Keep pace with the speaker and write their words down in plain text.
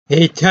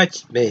He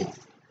touched me,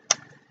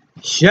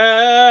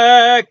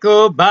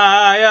 shackled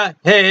by a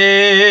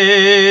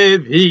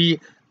heavy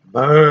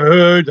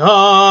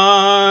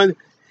burden,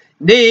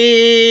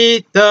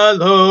 'neath the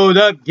load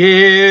of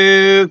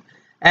guilt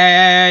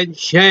and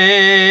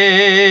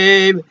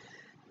shame.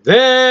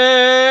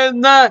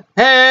 Then the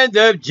hand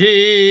of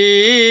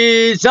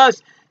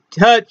Jesus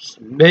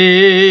touched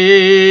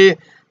me,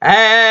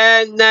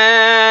 and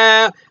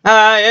now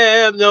I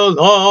am no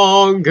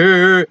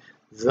longer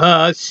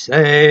the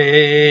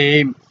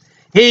same.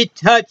 He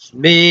touched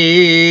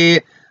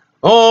me,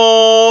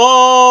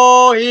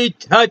 oh, he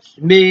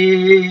touched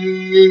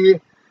me,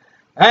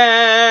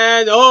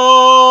 and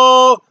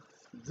oh,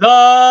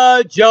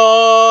 the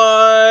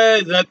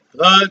joy that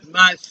floods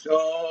my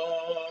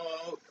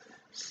soul.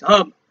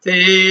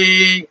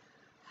 Something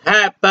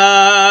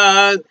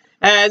happened,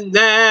 and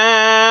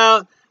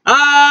now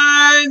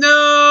I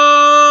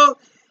know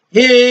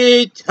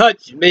he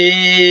touched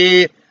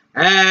me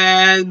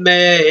and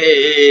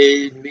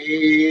made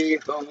me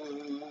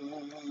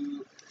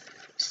whole.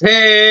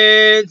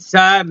 Since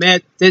I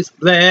met this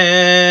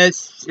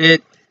blessed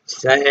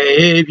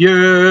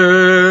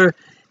Savior,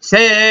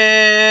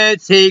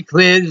 since he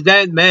cleansed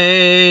and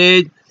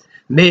made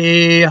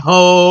me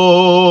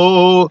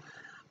whole,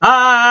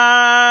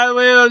 I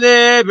will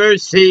never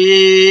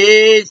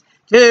cease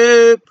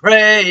to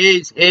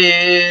praise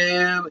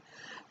him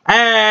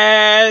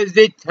as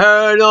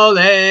eternal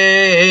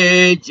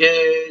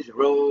ages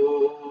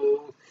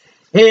roll.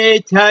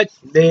 He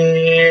touched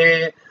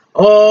me,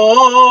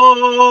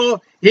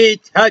 oh, he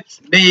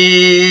touched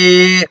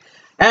me,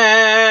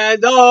 and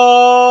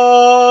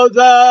oh,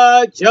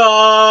 the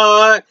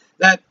joy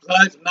that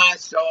floods my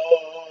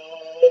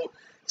soul.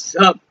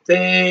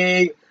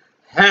 Something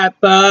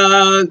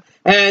happened,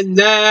 and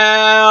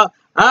now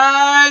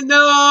I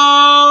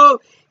know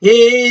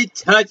he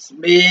touched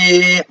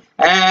me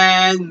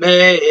and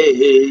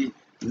made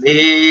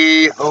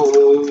me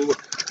whole.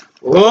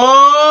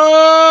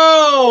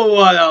 Oh,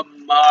 what a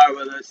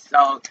marvelous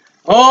song.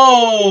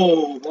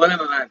 Oh, one of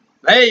my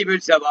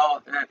favorites of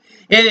all time.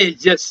 It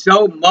is just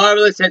so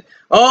marvelous, and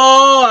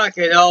oh, I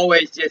can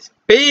always just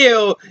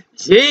feel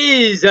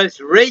Jesus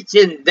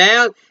reaching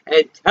down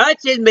and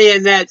touching me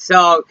in that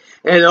song.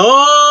 And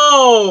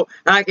oh,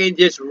 I can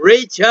just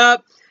reach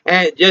up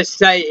and just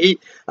say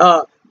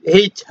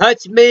he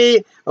touched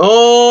me,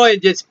 oh,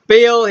 and just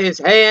feel his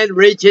hand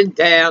reaching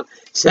down,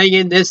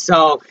 singing this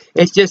song.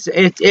 It just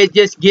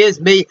gives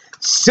me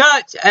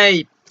such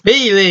a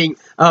feeling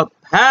of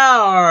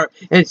power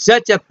and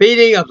such a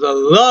feeling of the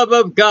love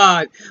of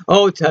God.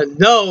 Oh, to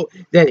know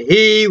that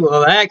he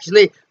will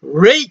actually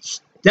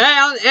reach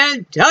down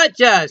and touch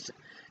us,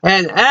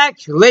 and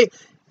actually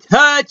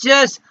touch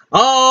us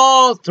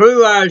all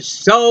through our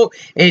soul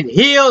and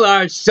heal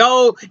our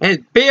soul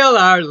and fill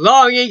our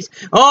longings.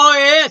 Oh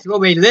yes, when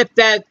we lift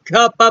that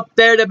cup up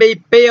there to be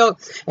filled,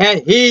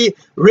 and he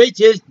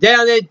reaches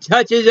down and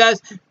touches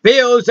us,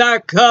 fills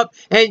our cup,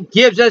 and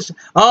gives us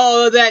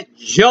all of that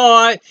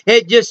joy.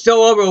 It just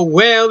so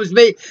overwhelms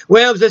me,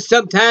 overwhelms us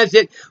sometimes.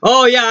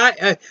 Oh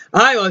yeah,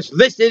 I was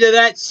listening to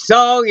that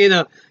song in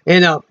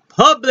a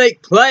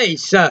public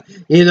place,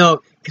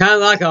 kind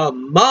of like a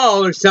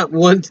mall or something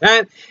one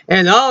time,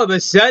 and all of a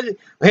sudden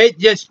it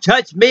just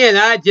touched me, and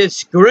I just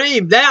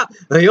screamed out.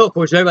 Of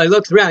course, everybody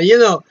looks around,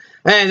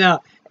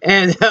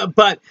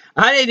 but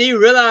I didn't even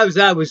realize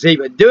I was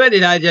even doing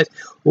it. I just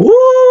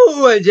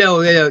woo, and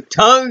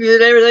tongues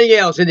and everything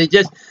else, and it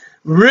just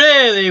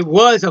really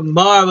was a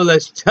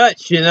marvelous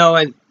touch,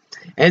 and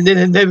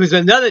then there was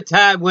another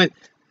time when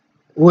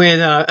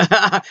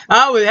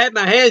I would have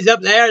my hands up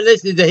in the air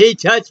listening to "He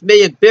Touched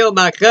Me" and filled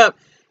my cup,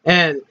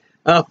 and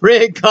a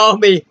friend called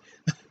me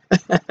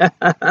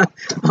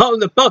on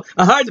the phone.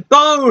 I heard the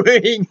phone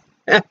ring,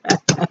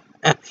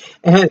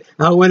 and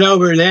I went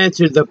over and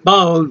answered the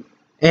phone,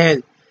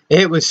 and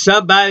it was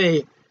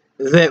somebody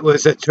that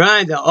was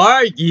trying to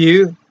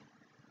argue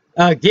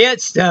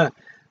against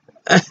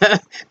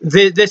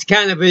this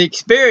kind of an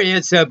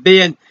experience of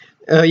being,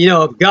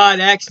 of God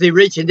actually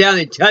reaching down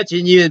and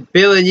touching you and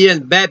filling you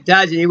and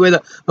baptizing you with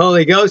the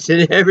Holy Ghost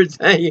and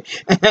everything.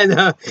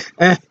 And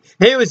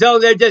he was on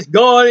there just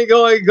going and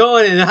going and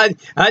going, and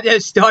I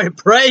just started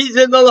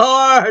praising the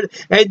Lord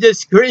and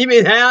just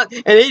screaming out,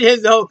 and he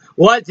didn't know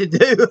what to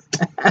do.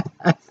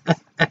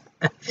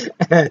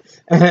 And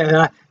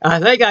I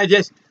think I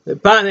just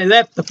finally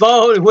left the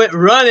phone and went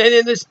running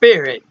in the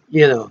spirit,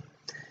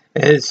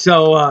 And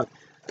so,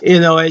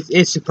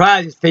 it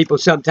surprises people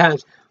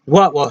sometimes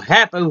what will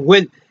happen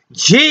when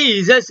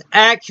Jesus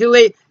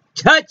actually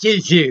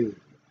touches you.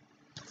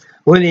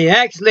 When he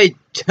actually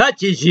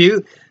touches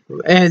you,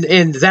 and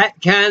in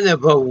that kind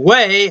of a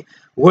way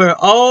where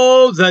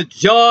all the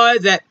joy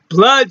that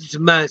floods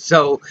my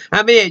soul.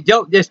 I mean, it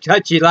don't just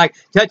touch you like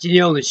touching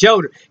you on the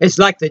shoulder. It's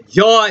like the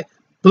joy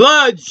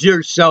floods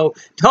your soul,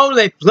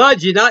 totally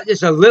floods you, not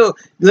just a little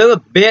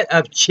bit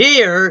of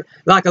cheer,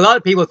 like a lot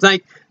of people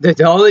think that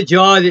the only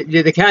joy,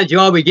 the kind of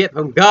joy we get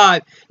from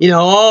God,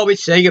 we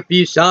sing a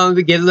few songs,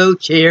 we get a little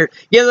cheer,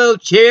 get a little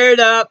cheered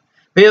up,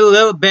 feel a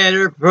little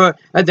better for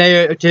a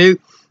day or two,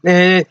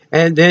 and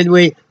then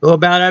we go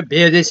about our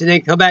business, and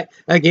then come back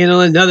again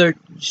on another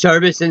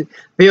service and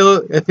feel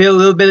a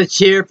little bit of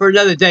cheer for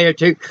another day or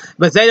two.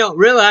 But they don't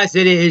realize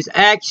that it is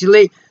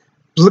actually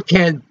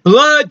can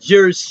flood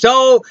your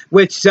soul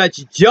with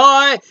such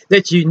joy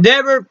that you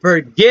never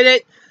forget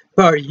it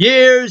for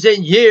years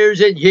and years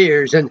and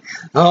years. And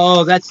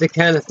oh, that's the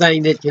kind of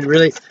thing that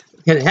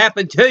can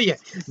happen to you.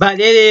 But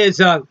it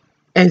is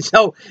and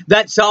so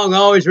that song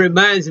always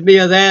reminds me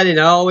of that, and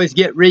I always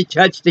get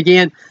retouched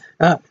again.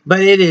 But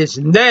it is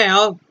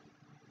now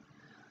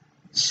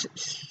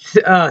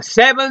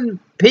 7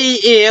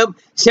 p.m.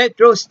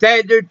 Central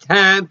Standard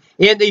Time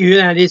in the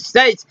United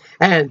States,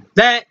 and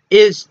that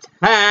is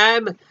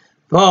time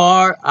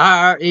for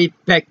our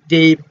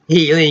effective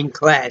healing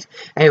class.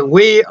 And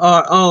we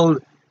are on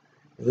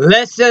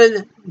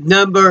lesson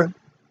number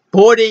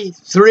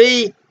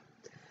 43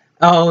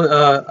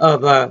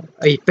 of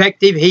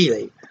effective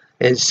healing.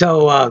 And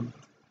so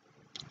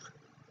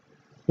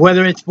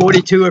whether it's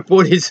 42 or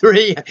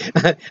 43,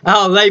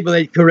 I'll label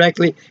it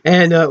correctly,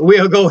 and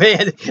we'll go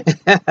ahead.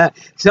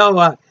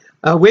 So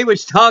we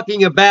was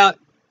talking about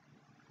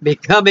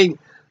becoming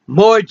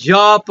more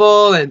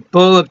joyful and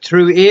full of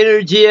true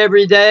energy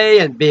every day,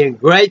 and being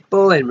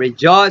grateful and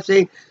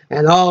rejoicing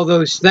and all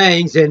those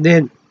things. And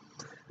then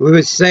we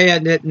was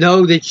saying that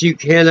know that you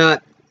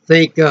cannot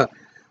think that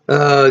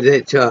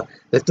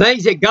the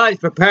things that God has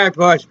prepared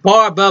for us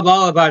far above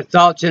all of our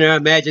thoughts and our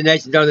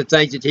imaginations are the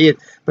things that He has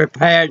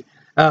prepared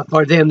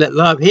for them that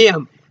love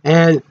Him.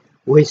 And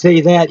we see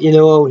that,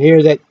 on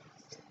here, that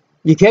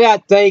you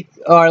cannot think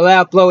or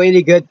allow flow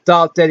any good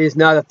thought that is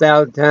not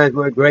 1,000 times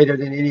more greater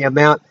than any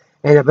amount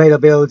and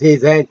availability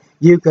than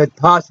you could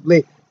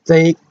possibly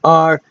think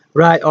or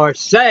write or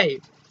say.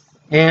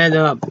 And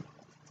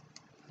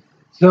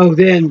so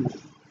then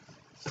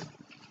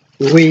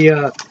we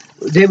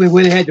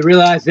went ahead to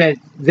realize that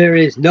there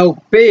is no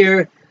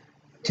fear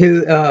to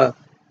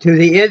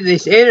the end of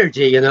this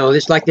energy,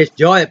 It's like this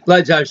joy that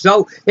floods our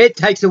soul. It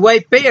takes away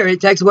fear.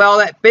 It takes away all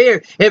that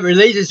fear. It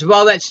releases from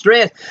all that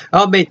stress.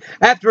 I mean,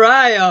 after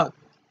I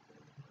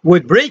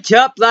would reach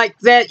up like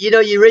that,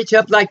 you reach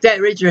up like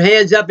that, reach your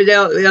hands up,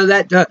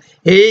 that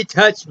He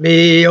touched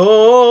me,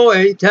 oh,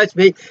 He touched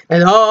me,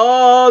 and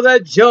all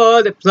the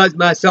joy that floods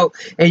my soul.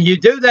 And you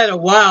do that a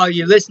while,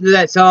 you listen to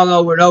that song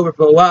over and over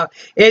for a while.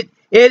 It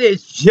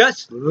is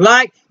just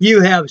like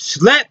you have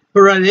slept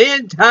for an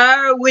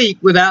entire week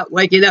without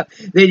waking up.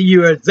 That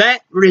you are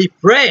that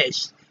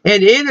refreshed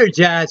and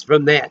energized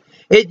from that.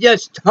 It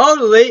just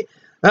totally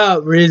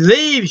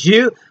relieves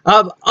you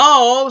of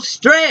all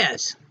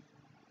stress.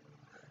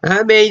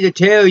 I mean to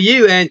tell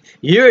you, and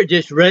you're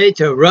just ready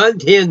to run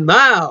 10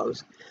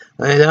 miles.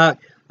 And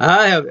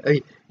I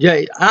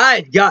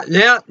had gotten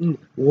out and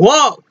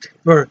walked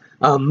for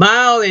a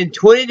mile in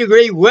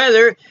 20-degree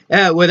weather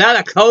without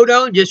a coat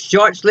on, just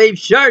short sleeve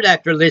shirt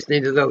after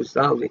listening to those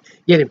songs and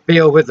getting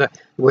filled with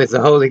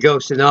the Holy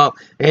Ghost and all.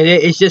 And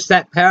it's just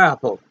that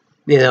powerful,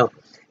 And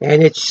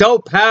it's so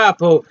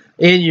powerful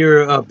in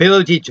your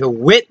ability to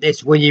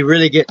witness when you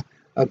really get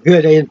a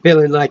good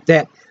feeling like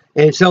that.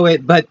 And so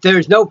but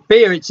there's no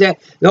fear. It said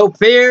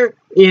there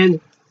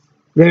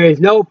is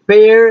no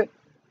fear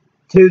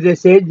to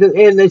this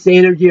endless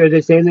energy or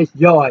this endless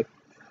joy.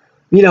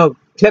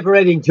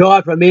 Separating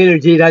joy from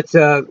energy, that's,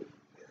 joy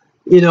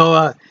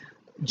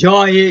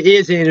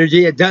is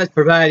energy. It does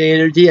provide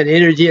energy, and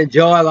energy and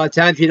joy, a lot of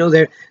times,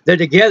 they're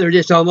together,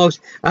 just almost,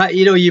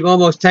 you've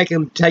almost take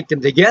them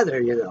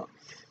together,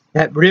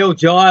 That real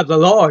joy of the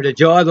Lord. The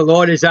joy of the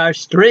Lord is our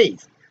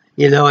strength,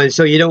 and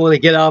so you don't want to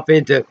get off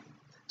into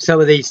some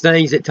of these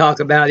things that talk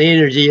about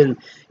energy and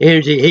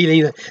energy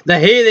healing. The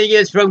healing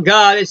is from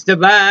God. It's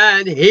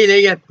divine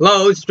healing. It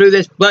flows through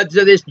this floods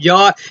of this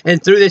joy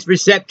and through this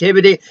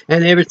receptivity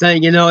and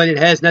everything, and it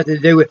has nothing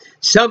to do with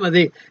some of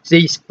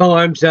these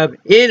forms of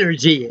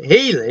energy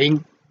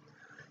healing.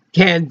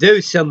 Can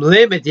do some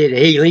limited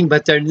healing,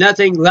 but they're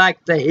nothing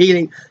like the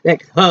healing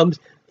that comes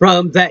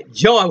from that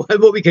joy,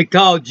 what we could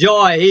call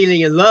joy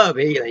healing and love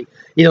healing.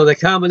 The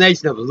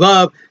combination of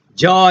love,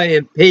 joy,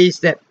 and peace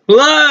that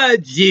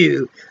floods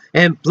you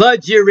and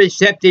floods your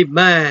receptive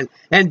mind,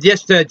 and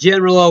just a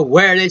general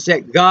awareness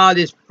that God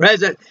is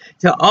present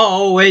to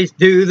always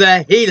do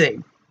the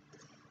healing.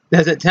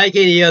 Doesn't take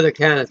any other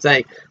kind of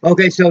thing.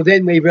 Okay, so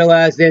then we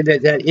realize then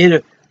that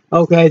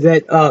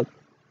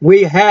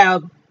we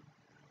have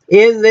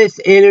endless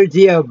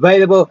energy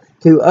available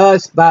to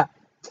us by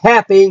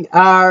tapping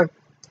our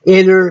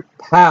inner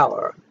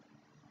power.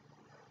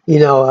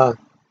 There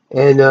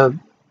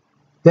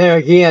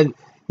again,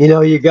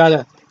 you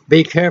gotta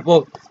be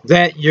careful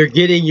that you're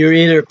getting your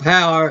inner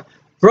power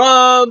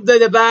from the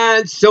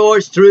divine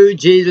source through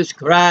Jesus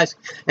Christ,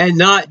 and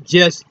not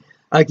just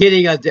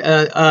getting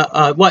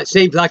what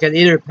seems like an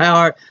inner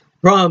power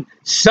from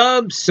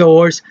some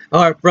source,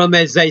 or from,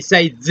 as they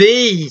say,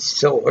 the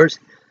source,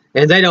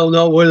 and they don't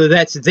know whether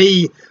that's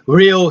the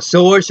real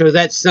source or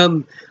that's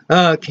some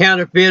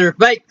counterfeit or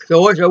fake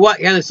source or what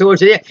kind of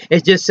source it is.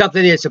 It's just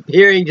something that's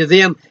appearing to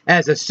them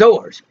as a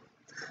source.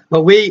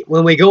 But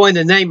when we go in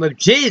the name of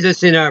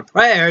Jesus in our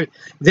prayers,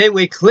 then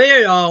we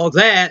clear all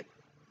that,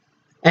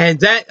 and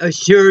that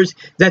assures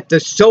that the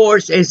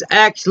source is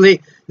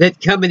actually,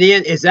 that coming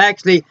in is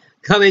actually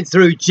coming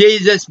through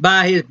Jesus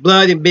by his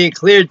blood and being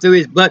cleared through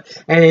his blood,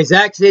 and is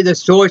actually the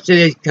source that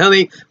is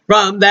coming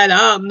from that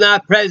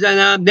omnipresent,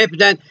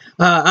 omnipotent,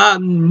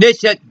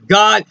 omniscient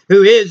God,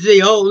 who is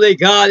the only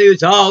God,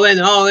 who's all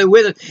and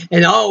with us,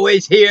 and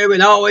always here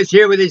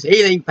with his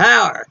healing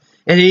power,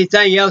 and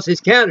anything else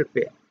is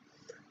counterfeit.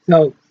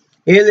 So,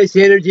 in this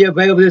energy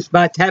available just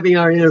by tapping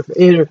our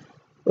inner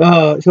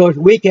source,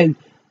 we can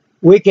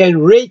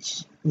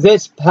reach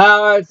this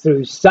power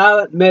through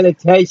silent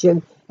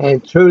meditation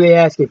and truly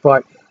asking for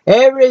it.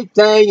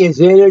 Everything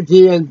is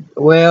energy, and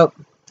well,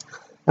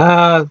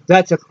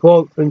 that's a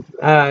quote from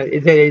that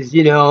is,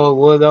 you know,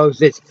 one of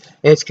those.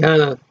 It's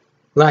kind of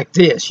like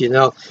this, you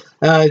know.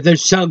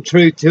 There's some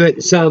truth to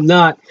it, some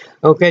not.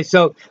 Okay,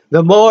 so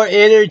the more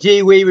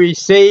energy we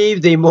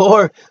receive, the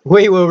more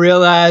we will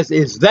realize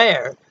is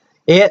there.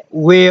 It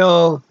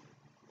will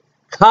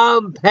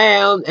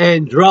compound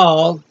and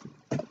draw.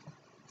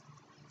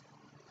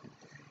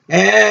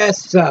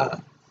 Yes,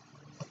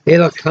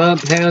 it'll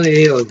compound and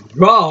it'll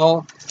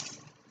draw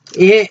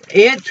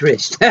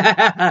interest.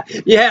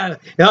 Yeah.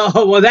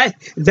 Oh, well,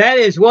 that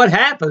is what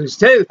happens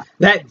too.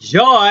 That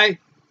joy.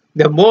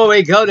 The more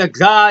we go to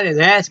God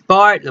and ask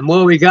for it, the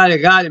more we go to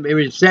God and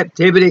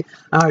receptivity,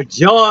 our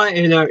joy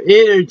and our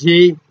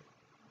energy.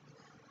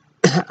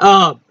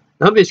 I'm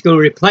just going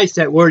to replace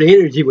that word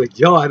energy with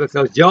joy,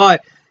 because joy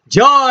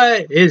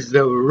is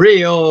the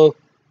real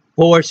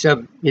force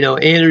of, you know,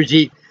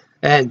 energy,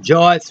 and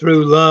joy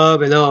through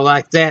love and all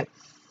like that.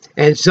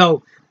 And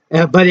so,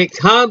 but it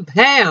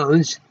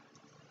compounds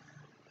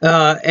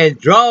and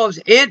draws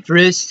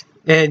interest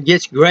and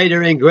gets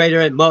greater and greater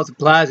and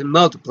multiplies and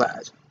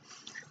multiplies.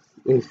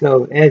 And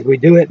so as we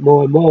do it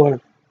more and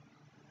more,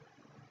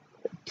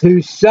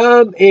 to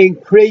some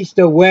increased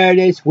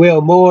awareness will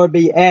more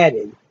be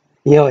added.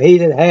 You know, he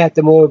that hath,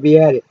 the more will be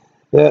added.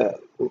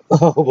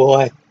 Oh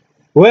boy.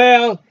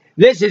 Well,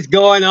 this is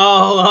going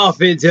all off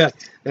into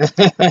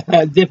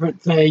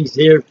different things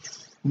here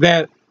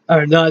that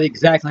are not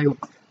exactly.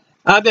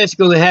 I'm just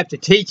going to have to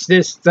teach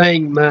this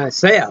thing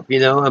myself,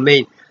 you know. I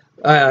mean,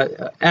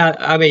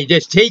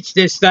 just teach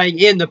this thing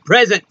in the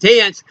present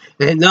tense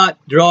and not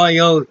drawing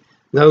on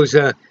those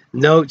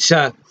notes,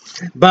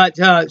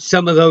 but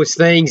some of those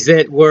things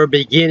that were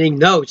beginning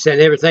notes and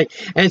everything.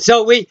 And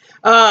so we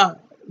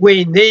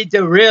need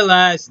to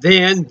realize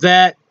then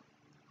that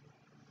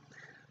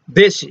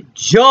this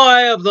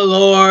joy of the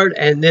Lord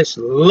and this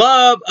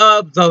love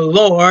of the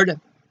Lord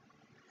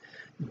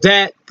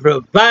that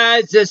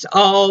provides us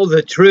all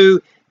the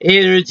true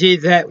energy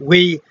that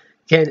we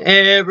can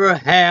ever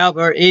have,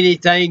 or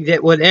anything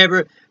that would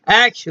ever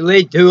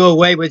actually do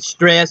away with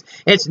stress.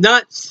 It's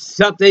not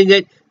something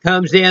that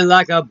comes in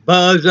like a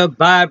buzz of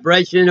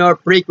vibration or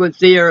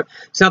frequency or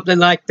something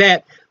like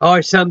that,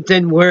 or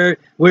something where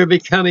we're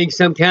becoming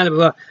some kind of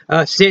a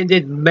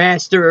ascended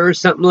master or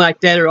something like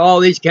that, or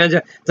all these kinds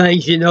of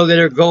things, you know, that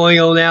are going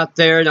on out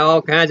there, and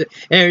all kinds of,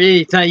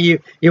 anything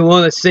you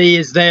want to see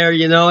is there,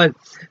 you know,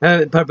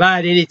 and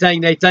provide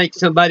anything they think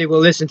somebody will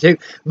listen to.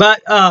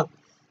 But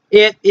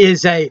it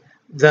is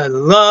the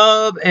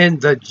love and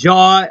the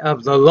joy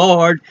of the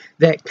Lord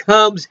that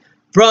comes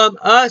from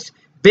us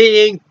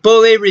being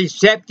fully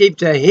receptive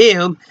to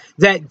him,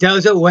 that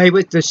does away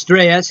with the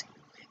stress,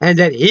 and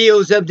that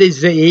heals of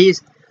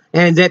disease,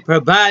 and that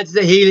provides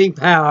the healing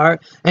power,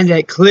 and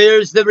that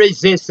clears the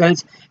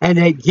resistance, and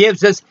that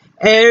gives us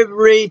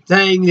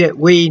everything that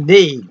we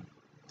need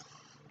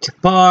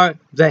for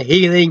the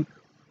healing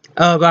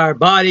of our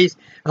bodies.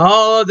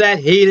 All of that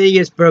healing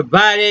is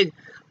provided,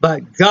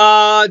 but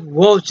God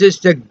wants us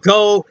to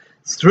go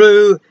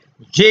through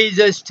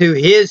Jesus to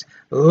his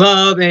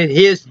love and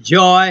his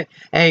joy,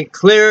 and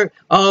clear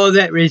all of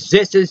that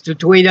resistance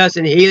between us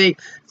and healing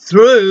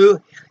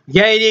through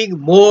gaining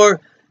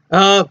more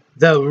of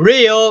the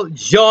real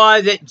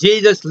joy that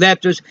Jesus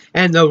left us,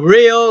 and the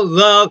real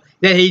love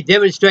that he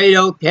demonstrated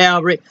on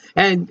Calvary,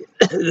 and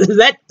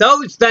let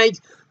those things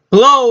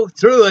flow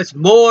through us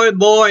more and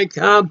more and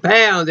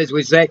compound, as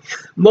we say,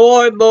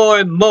 more and more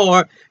and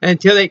more,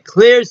 until it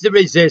clears the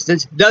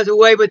resistance, does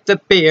away with the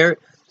fear,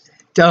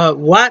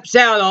 wipes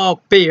out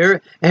all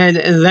fear, and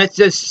lets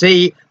us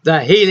see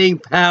the healing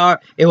power.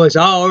 It was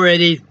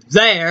already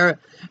there,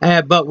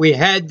 but we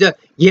had to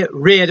get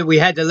rid. We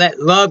had to let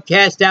love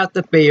cast out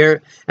the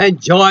fear,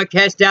 and joy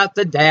cast out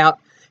the doubt,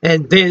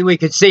 and then we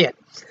could see it.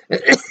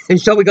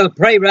 And so we're going to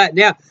pray right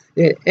now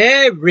that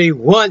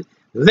everyone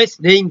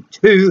listening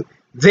to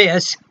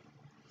this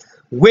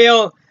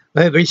will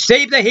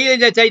receive the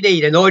healing that they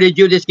need. And Lord, did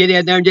you just get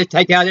in there and just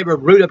take out every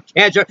root of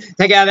cancer,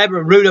 take out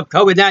every root of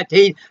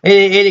COVID-19,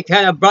 any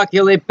kind of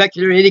bronchial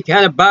infection or any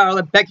kind of viral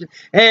infection,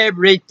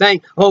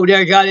 everything. Oh,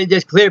 dear God, and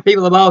just clear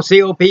people of all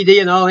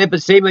COPD and all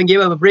emphysema and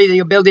give them a breathing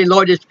ability. And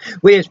Lord,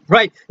 we just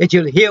pray that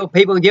you'll heal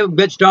people and give them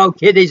good, strong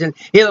kidneys and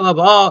heal them of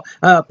all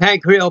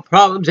pancreatic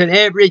problems and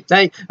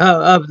everything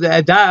of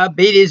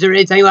diabetes or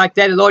anything like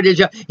that. And Lord,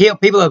 just heal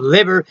people of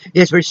liver,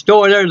 just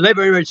restore their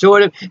liver and restore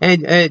them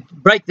and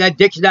break the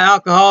addiction to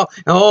alcohol,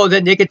 and all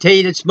the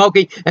nicotine and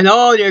smoking, and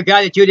all, dear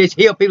God, that you just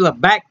heal people of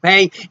back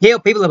pain, heal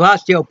people of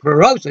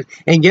osteoporosis,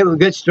 and give them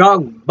good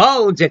strong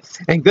bones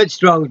and good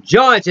strong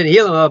joints, and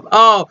heal them of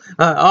all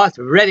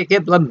arthritic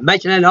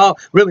inflammation and all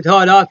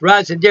rheumatoid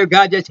arthritis, and dear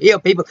God, just heal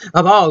people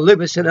of all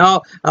lupus and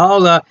all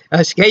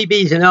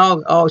scabies and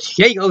all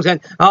shingles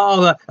and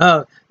all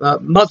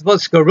multiple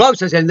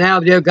sclerosis. And now,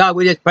 dear God,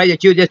 we just pray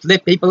that you just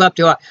lift people up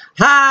to a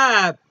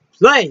high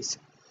place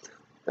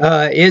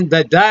in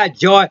the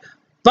joy,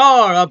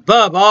 far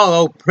above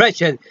all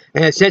oppression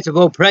and a sense of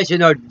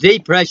oppression or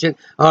depression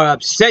or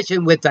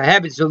obsession with the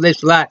habits of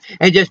this life,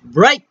 and just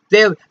break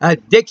their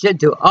addiction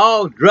to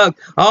all drugs,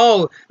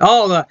 all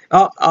of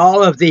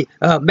the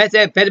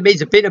methamphetamines,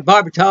 the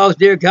phenobarbital,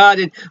 dear God,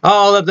 and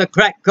all of the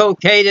crack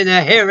cocaine and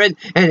the heroin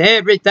and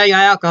everything,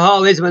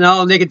 alcoholism and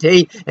all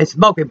nicotine and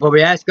smoking. For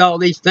we ask all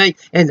these things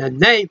in the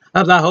name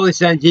of the Holy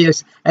Son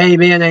Jesus.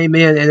 Amen,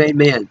 amen, and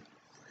amen.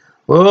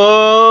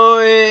 Oh,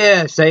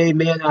 yes,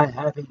 amen. I'm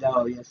happy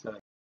dog. Yes, sir.